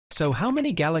So how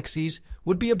many galaxies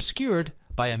would be obscured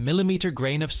by a millimeter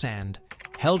grain of sand,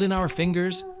 held in our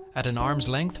fingers at an arm's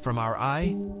length from our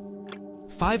eye?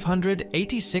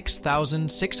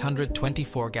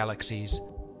 586,624 galaxies,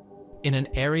 in an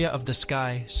area of the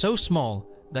sky so small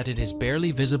that it is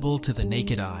barely visible to the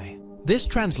naked eye. This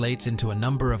translates into a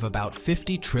number of about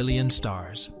 50 trillion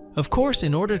stars. Of course,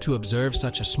 in order to observe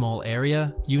such a small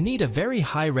area, you need a very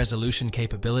high resolution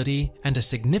capability and a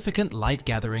significant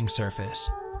light-gathering surface.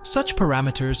 Such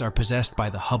parameters are possessed by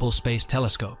the Hubble Space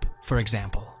Telescope, for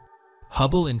example.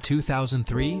 Hubble in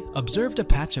 2003 observed a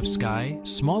patch of sky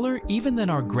smaller even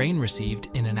than our grain received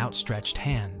in an outstretched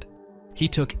hand. He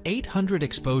took 800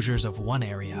 exposures of one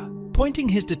area, pointing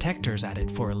his detectors at it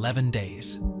for 11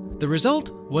 days. The result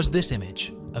was this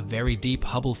image, a very deep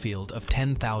Hubble field of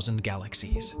 10,000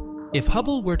 galaxies. If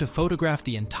Hubble were to photograph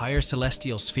the entire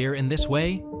celestial sphere in this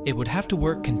way, it would have to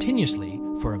work continuously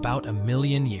for about 1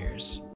 million years.